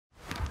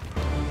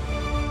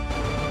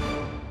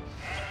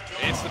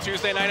It's the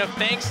Tuesday night of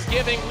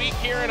Thanksgiving week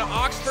here in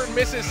Oxford,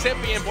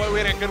 Mississippi, and boy,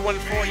 we had a good one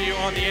for you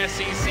on the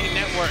SEC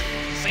Network.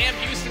 Sam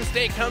Houston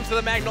State comes to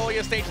the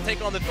Magnolia Stage to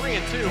take on the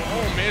 3-2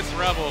 Ole Miss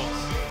Rebels.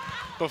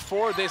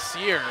 Before this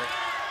year,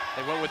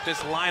 they went with this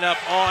lineup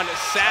on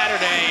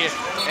Saturday,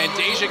 and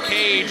Deja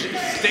Cage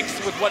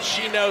sticks with what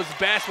she knows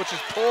best, which is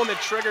pulling the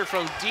trigger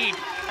from deep.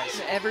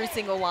 Every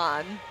single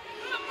line.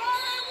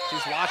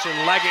 She's watching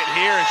Leggett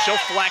here, and she'll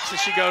flex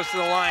as she goes to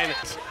the line.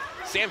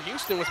 Sam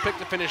Houston was picked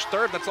to finish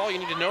third. That's all you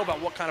need to know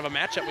about what kind of a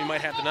matchup we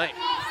might have tonight.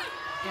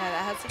 Yeah,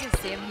 that has to be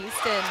Sam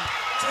Houston.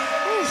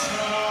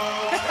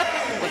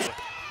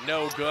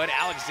 No good.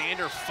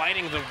 Alexander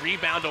fighting the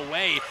rebound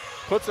away.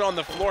 Puts it on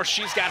the floor.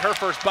 She's got her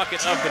first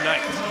bucket of the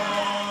night.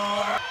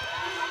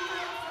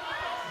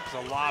 It's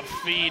a lob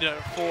feed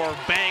for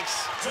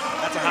Banks.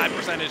 That's a high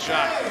percentage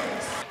shot.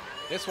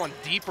 This one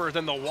deeper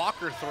than the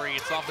Walker three.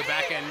 It's off the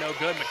back end, no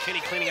good.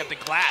 McKinney cleaning up the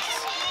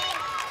glass.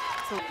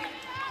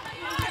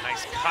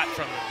 Nice cut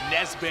from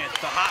Nesbitt.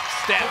 The hop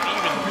step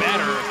even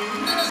better.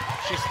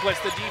 She splits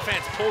the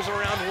defense, pulls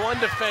around one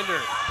defender,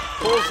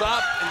 pulls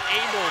up and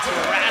able to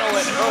rattle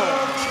it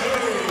home.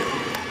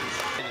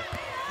 And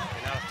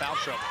out of foul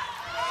trouble.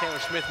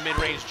 Taylor Smith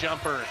mid-range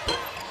jumper.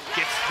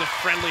 Gets the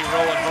friendly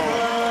roll at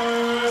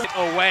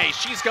home. Away,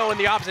 she's going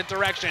the opposite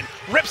direction.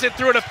 Rips it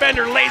through a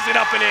defender, lays it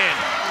up and in.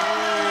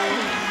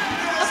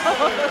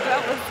 Oh,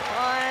 that was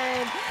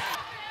fun.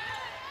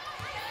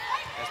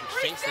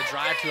 Feints the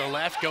drive to the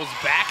left, goes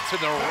back to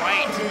the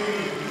right.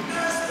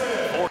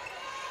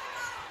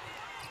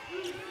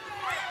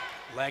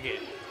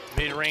 Leggett,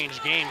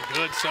 mid-range game,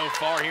 good so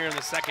far here in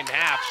the second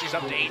half. She's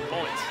up to 8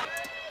 points.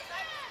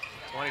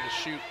 20 to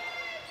shoot.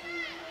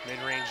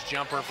 Mid-range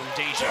jumper from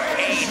Deja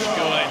Cage,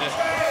 good.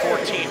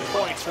 14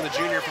 points for the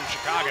junior from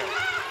Chicago.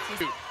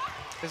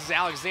 This is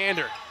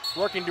Alexander,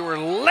 working to her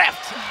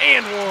left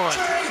and one.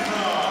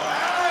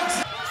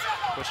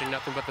 Wishing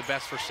nothing but the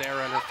best for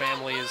Sarah and her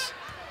family as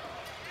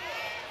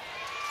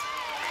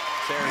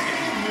Sarah's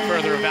getting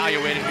further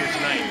evaluated here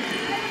tonight.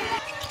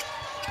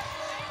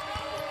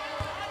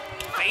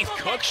 Faith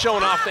Cook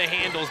showing off the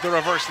handles. The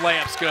reverse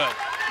layup's good.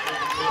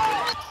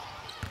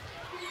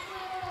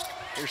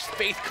 Here's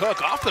Faith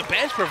Cook off the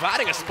bench,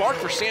 providing a spark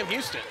for Sam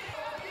Houston.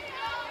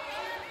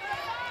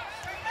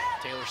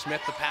 Taylor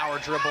Smith, the power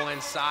dribble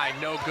inside,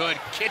 no good.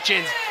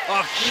 Kitchens,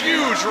 a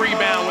huge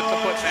rebound with the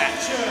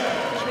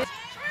putback.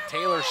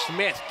 Taylor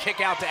Smith,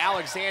 kick out to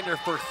Alexander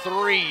for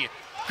three,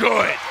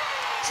 good.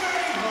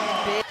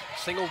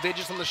 Single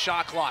digits on the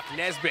shot clock.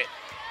 Nesbitt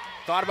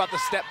thought about the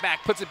step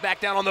back, puts it back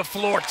down on the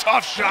floor.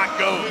 Tough shot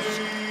goes.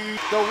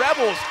 The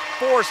Rebels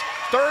force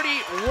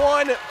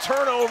 31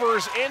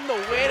 turnovers in the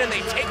win, and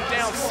they take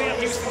down Sam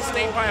Houston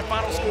State by a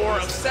final score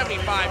of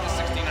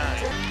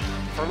 75-69.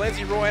 For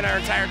Lindsay Roy and our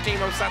entire team,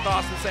 I'm Seth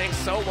Austin saying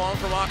so long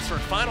from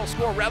Oxford. Final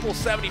score, Rebels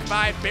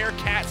 75,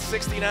 Bearcats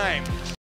 69.